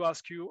like to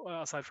ask you,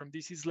 aside from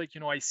this, is like,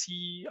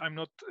 I'm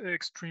not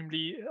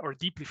extremely or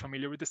deeply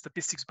familiar with the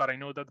statistics, but I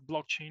know that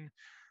blockchain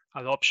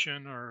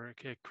adoption or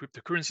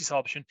cryptocurrencies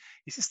adoption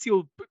is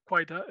still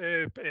quite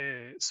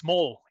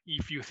small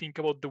if you think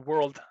about the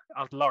world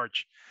at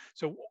large.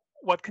 So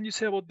what can you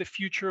say about the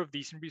future of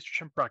this in research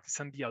and practice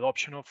and the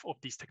adoption of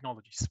these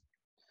technologies?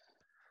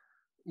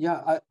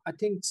 Yeah, I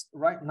think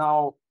right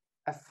now,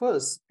 at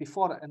first,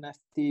 before the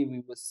NFT,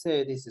 we would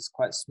say this is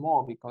quite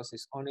small because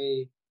it's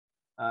only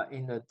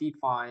in the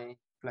DeFi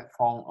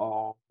platform,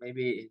 or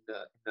maybe in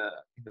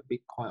the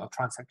Bitcoin or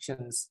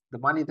transactions, the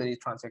monetary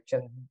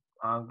transaction,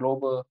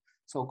 global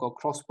so-called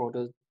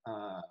cross-border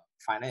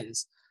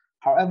finance.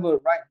 However,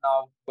 right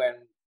now,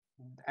 when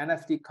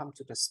NFT come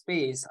to the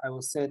space, I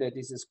would say that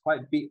this is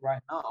quite big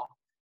right now,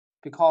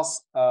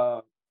 because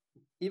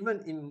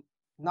even in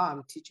now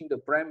I'm teaching the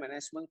brand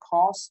management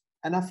course.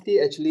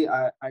 NFT actually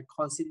I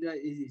consider it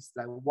is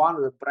like one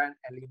of the brand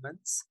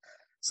elements.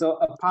 So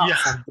apart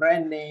from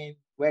brand name,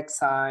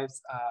 websites,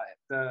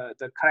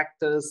 the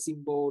characters,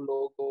 symbol,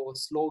 logo,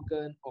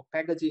 slogan, or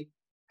packaging,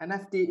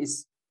 NFT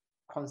is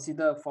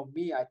considered, for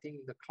me, I think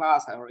in the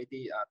class I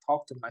already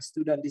talked to my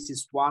student, this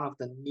is one of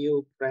the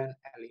new brand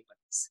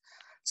elements.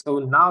 So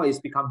now it's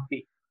become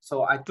big.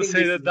 So I to think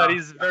say this that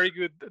is very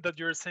good that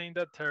you're saying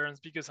that, Terence,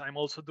 because I'm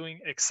also doing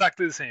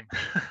exactly the same.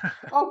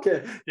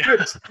 Okay,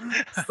 good.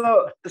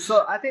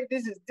 So I think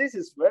this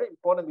is very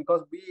important,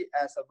 because we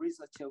as a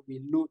researcher, we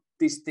look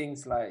these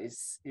things like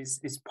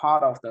is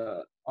part of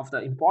the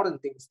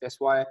important things. That's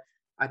why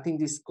I think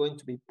this is going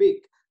to be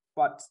big.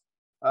 But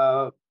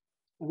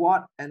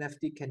what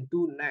NFT can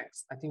do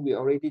next, I think we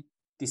already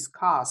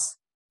discussed.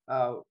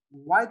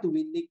 Why do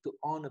we need to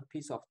own a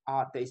piece of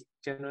art that is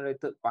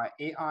generated by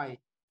AI?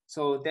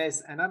 So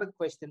there's another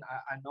question.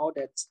 I know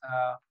that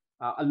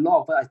a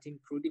lot of us, I think,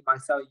 including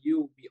myself,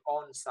 we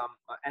own some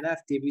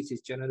NFT which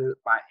is generated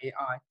by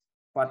AI,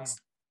 but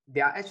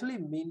they are actually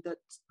minted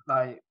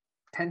like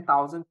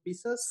 10,000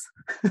 pieces.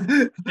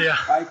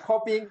 By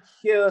copying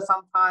here,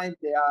 sometimes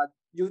they are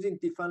using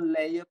different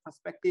layer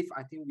perspective.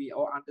 I think we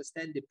all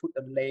understand they put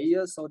a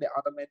layer so they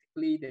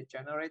automatically they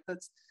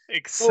generated.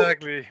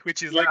 Exactly,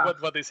 which is like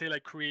what they say,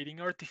 like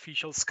creating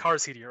artificial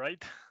scarcity,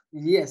 right?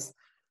 Yes.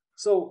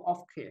 So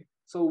okay.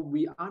 So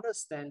we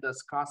understand the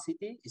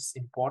scarcity is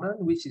important,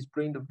 which is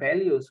bring the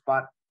values,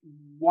 but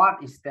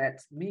what is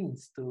that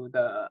means to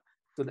the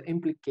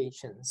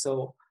implication?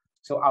 So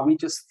are we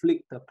just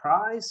flick the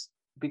price,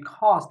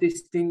 because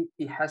this thing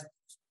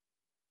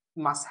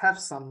must have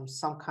some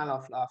kind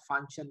of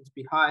functions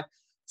behind.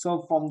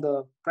 So from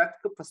the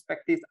practical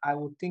perspective, I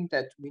would think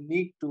that we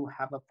need to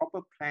have a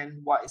proper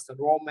plan. What is the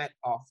roadmap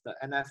of the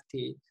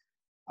NFT?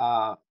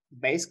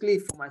 Basically,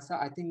 for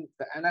myself, I think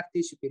the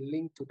NFT should be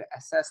linked to the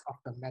access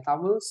of the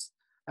metaverse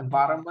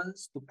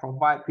environments to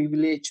provide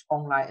privileged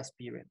online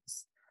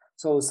experience.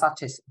 So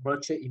such as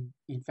virtual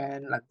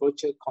event, like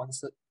virtual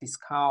concert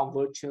discount,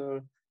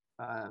 virtual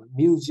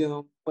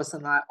museum,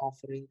 personalized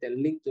offering that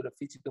link to the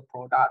physical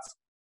products.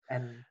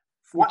 And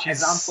one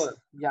example for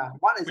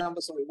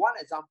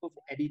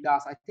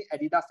Adidas. I think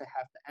Adidas, they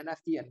have the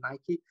NFT and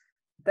Nike.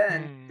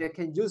 Then they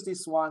can use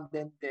this one.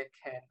 Then they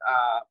can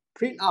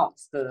print out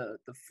the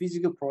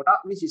physical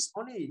product, which is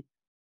only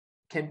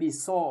can be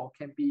sold,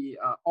 can be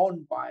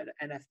owned by the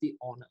NFT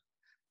owner.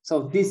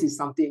 So this is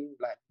something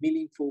like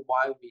meaningful.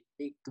 Why we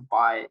need to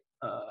buy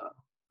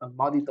a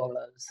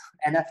multi-dollars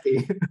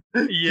NFT.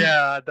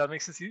 Yeah, that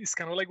makes sense. It's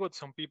kind of like what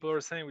some people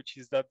are saying, which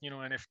is that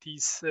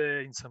NFTs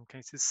in some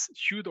cases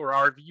should or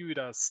are viewed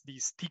as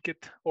this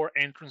ticket or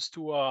entrance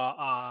to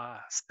a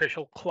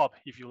special club,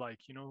 if you like,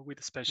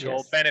 with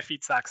special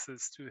benefits,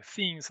 access to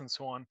things, and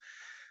so on.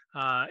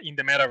 In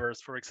the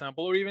metaverse, for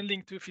example, or even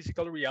linked to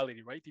physical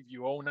reality, right? If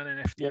you own an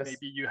NFT,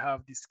 maybe you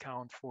have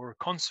discount for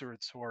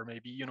concerts, or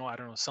maybe, I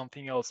don't know,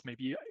 something else,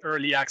 maybe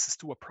early access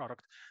to a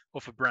product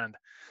of a brand.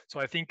 So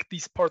I think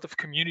this part of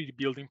community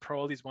building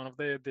probably is one of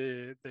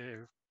the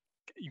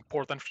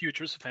important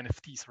futures of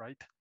NFTs,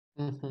 right?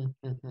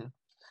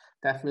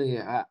 Definitely.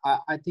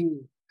 I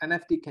think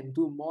NFT can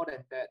do more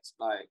than that,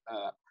 like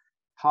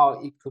how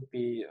it could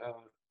be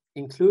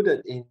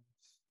included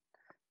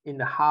in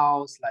the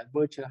house, like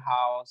virtual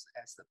house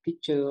as a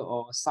picture,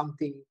 or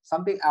something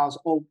else.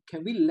 Or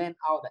can we lend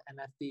out the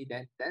NFT?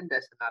 Then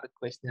there's another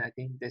question. I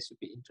think that should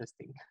be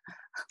interesting.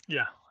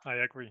 Yeah, I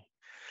agree.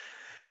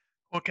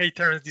 Okay,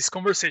 Terence, this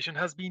conversation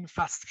has been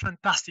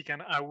fantastic,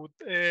 and I would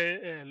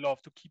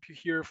love to keep you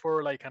here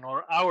for like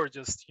another hour,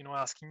 just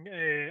asking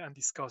and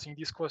discussing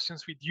these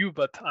questions with you.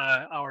 But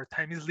our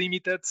time is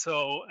limited,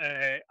 so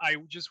I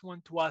just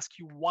want to ask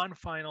you one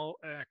final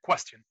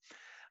question.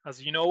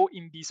 As you know,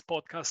 in this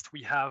podcast,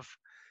 we have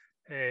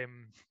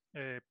um,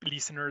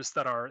 listeners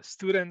that are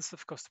students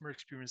of customer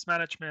experience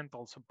management,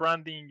 also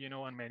branding,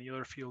 and many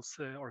other fields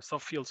or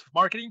sub fields of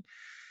marketing.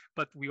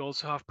 But we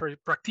also have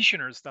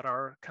practitioners that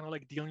are kind of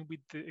like dealing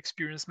with the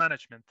experience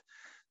management.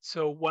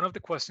 So one of the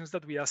questions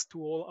that we ask to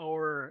all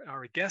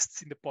our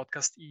guests in the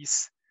podcast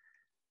is,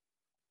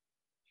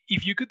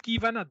 if you could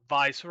give an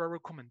advice or a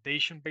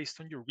recommendation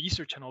based on your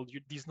research and all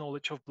this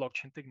knowledge of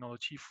blockchain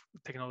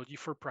technology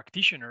for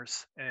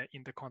practitioners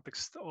in the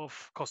context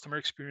of customer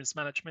experience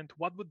management,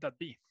 what would that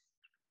be?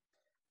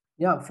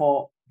 Yeah,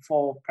 for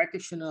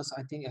practitioners,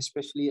 I think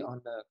especially on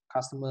the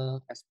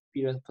customer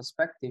experience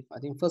perspective, I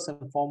think first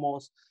and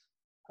foremost,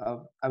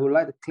 I would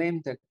like to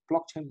claim that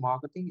blockchain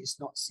marketing is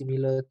not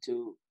similar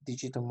to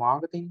digital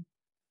marketing.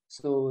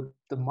 So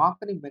the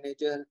marketing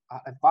manager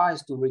are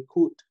advised to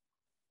recruit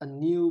a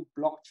new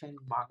blockchain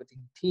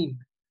marketing team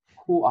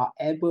who are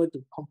able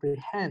to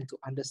comprehend, to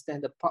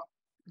understand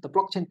the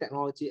blockchain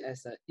technology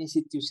as an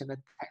institutional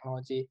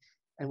technology,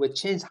 and will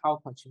change how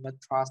consumers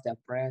trust their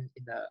brand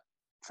in the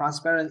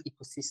transparent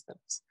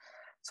ecosystems.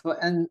 So,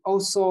 and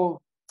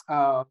also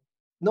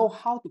know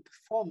how to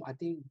perform, I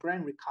think,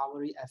 brand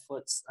recovery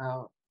efforts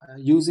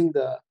using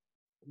the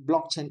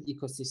blockchain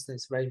ecosystem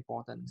is very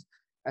important,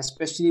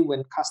 especially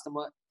when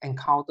customer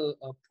encounter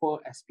a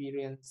poor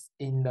experience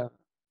in the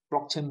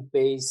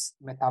blockchain-based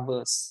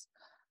metaverse.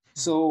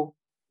 So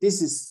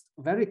this is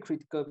very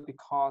critical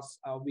because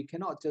we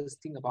cannot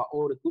just think about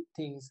all the good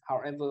things.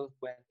 However,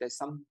 when there's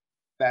some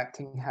bad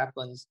thing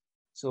happens,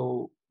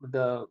 so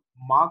the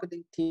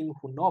marketing team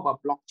who know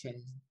about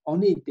blockchain,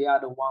 only they are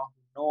the one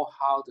who know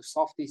how to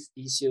solve this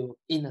issue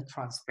in a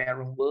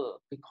transparent world,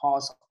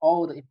 because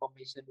all the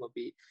information will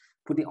be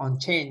put it on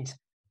chain,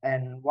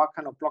 and what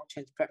kind of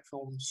blockchain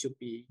platform should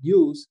be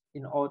used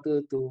in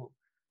order to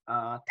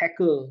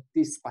tackle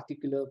this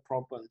particular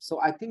problem. So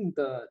I think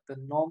the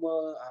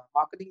normal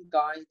marketing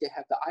guy, they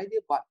have the idea,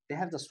 but they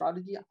have the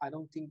strategy. I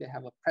don't think they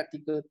have a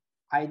practical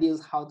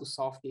ideas how to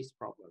solve these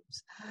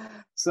problems.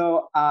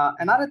 So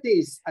another thing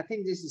is, I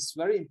think this is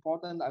very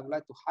important. I would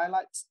like to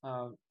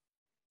highlight.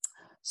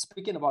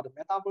 Speaking about the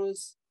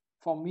metaverse,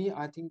 for me,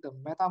 I think the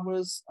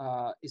metaverse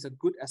is a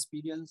good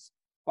experience.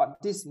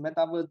 But this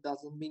metaverse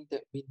doesn't mean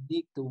that we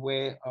need to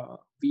wear a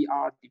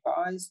VR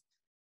device.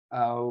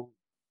 Uh,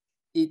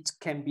 it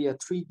can be a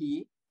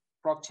 3D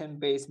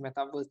blockchain-based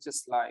metaverse,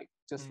 just like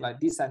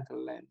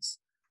Decentraland,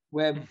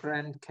 where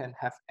brand can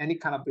have any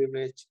kind of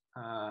privilege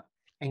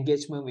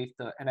engagement with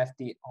the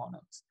NFT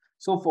owners.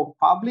 So for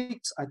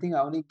publics, I think I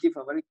only give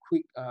a very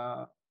quick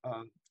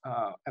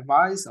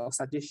advice or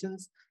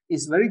suggestions.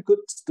 It's very good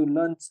to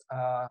learn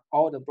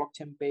all the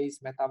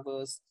blockchain-based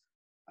metaverse,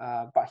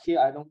 but here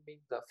I don't mean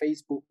the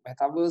Facebook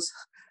metaverse.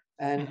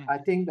 And I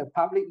think the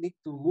public need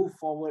to move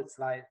forwards,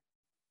 like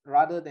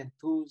rather than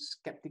too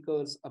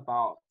skeptical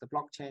about the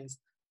blockchains,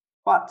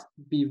 but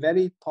be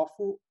very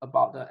thoughtful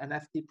about the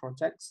NFT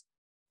projects.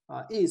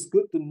 It is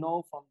good to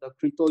know from the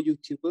crypto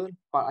YouTuber,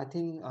 but I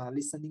think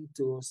listening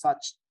to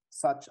such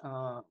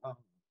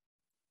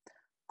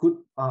good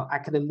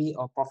academy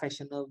or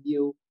professional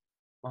view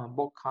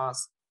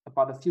broadcast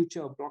about the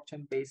future of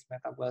blockchain-based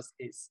metaverse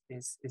is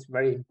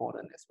very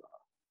important as well.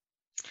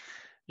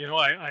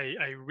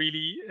 I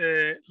really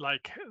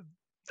like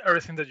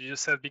everything that you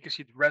just said, because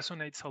it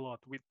resonates a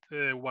lot with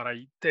what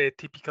I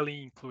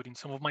typically include in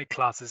some of my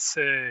classes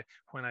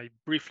when I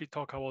briefly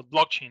talk about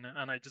blockchain.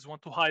 And I just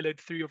want to highlight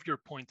three of your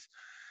points.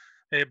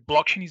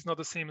 Blockchain is not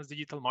the same as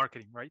digital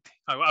marketing, right?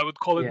 I would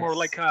call it more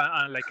like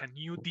a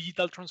new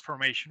digital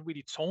transformation with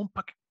its own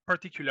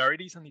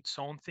particularities and its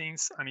own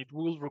things, and it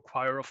will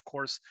require, of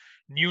course,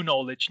 new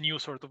knowledge, new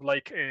sort of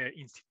like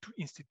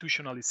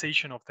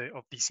institutionalization of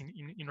these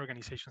in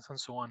organizations and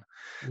so on.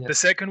 Yes. The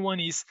second one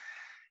is,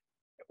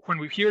 when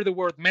we hear the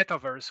word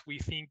metaverse, we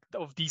think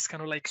of these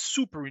kind of like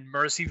super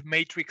immersive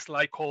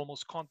matrix-like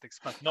almost context,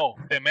 but no,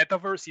 the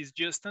metaverse is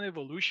just an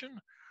evolution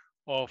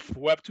of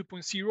Web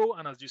 2.0,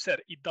 and as you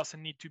said, it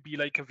doesn't need to be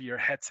like a VR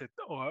headset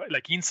or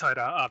like inside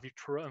a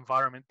virtual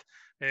environment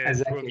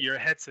through a VR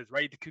headset,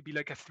 right? It could be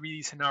like a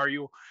 3D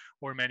scenario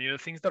or many other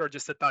things that are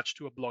just attached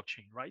to a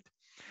blockchain, right?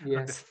 Yes.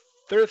 And the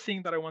third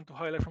thing that I want to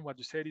highlight from what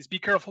you said is, be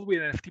careful with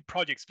NFT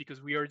projects, because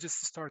we are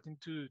just starting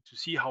to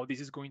see how this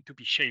is going to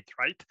be shaped,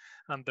 right?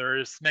 And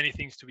there's many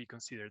things to be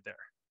considered there.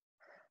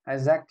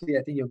 Exactly.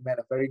 I think you made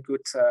a very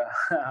good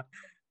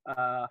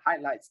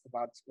highlights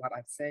about what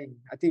I'm saying.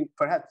 I think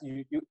perhaps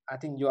I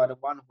think you are the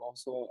one who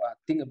also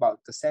think about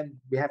the same.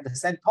 We have the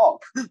same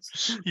talk.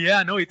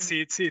 Yeah, no, it's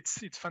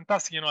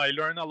fantastic. I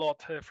learned a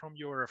lot from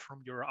your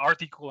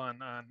article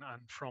and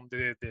from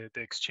the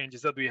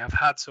exchanges that we have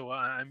had. So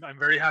I'm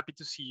very happy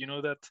to see,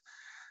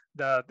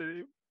 that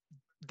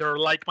they're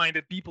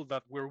like-minded people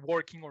that we're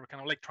working or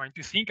kind of like trying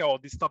to think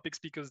about these topics,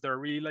 because there are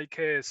really like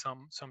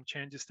some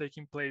changes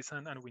taking place,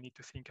 and we need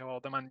to think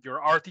about them. And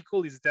your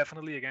article is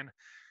definitely, again,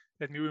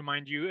 let me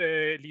remind you,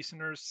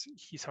 listeners,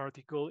 his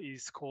article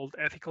is called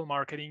Ethical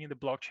Marketing in the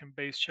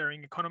Blockchain-Based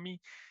Sharing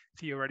Economy,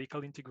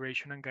 Theoretical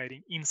Integration and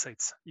Guiding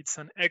Insights. It's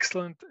an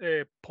excellent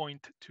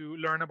point to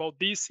learn about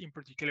this, in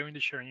particular in the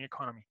sharing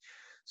economy.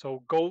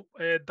 So go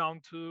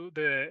down to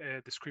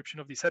the description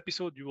of this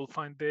episode. You will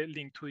find the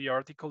link to the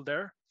article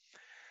there.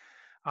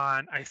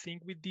 And I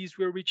think with this,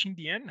 we're reaching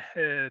the end,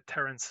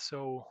 Terence.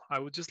 So I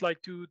would just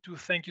like to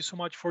thank you so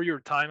much for your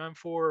time and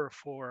for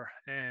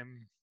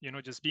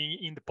just being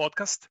in the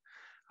podcast.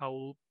 I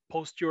will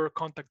post your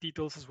contact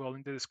details as well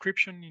in the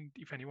description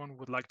if anyone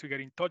would like to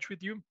get in touch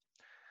with you.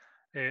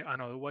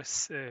 And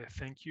otherwise,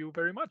 thank you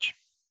very much.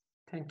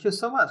 Thank you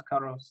so much,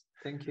 Carlos.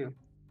 Thank you.